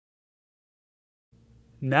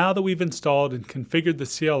Now that we've installed and configured the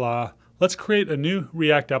CLI, let's create a new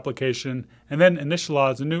React application and then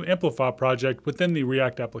initialize a new Amplify project within the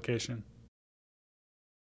React application.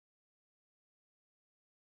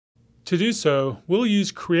 To do so, we'll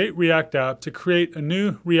use Create React App to create a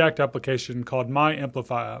new React application called My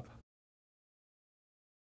Amplify App.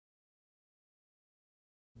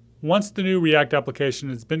 Once the new React application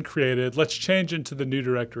has been created, let's change into the new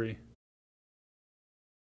directory.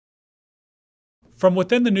 From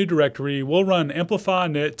within the new directory, we'll run amplify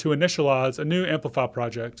init to initialize a new Amplify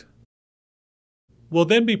project. We'll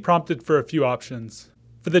then be prompted for a few options.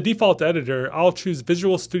 For the default editor, I'll choose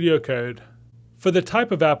Visual Studio Code. For the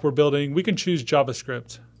type of app we're building, we can choose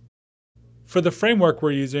JavaScript. For the framework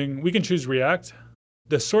we're using, we can choose React.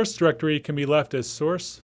 The source directory can be left as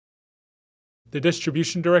source. The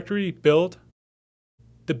distribution directory, build.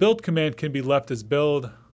 The build command can be left as build.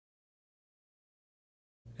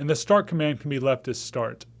 And the start command can be left as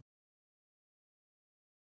start.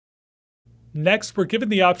 Next, we're given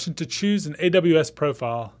the option to choose an AWS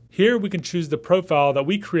profile. Here we can choose the profile that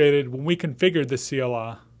we created when we configured the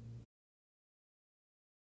CLI.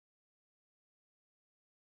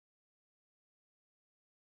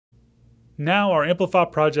 Now our Amplify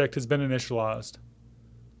project has been initialized.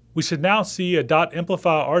 We should now see a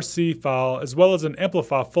 .amplify.rc file as well as an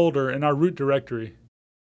Amplify folder in our root directory.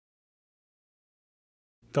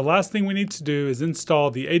 The last thing we need to do is install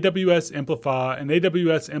the AWS Amplify and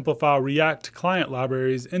AWS Amplify React client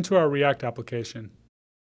libraries into our React application.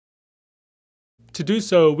 To do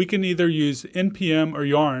so, we can either use npm or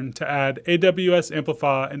yarn to add AWS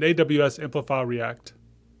Amplify and AWS Amplify React.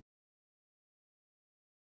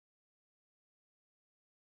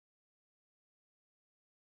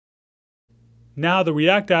 Now the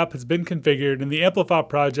React app has been configured and the Amplify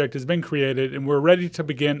project has been created, and we're ready to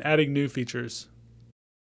begin adding new features.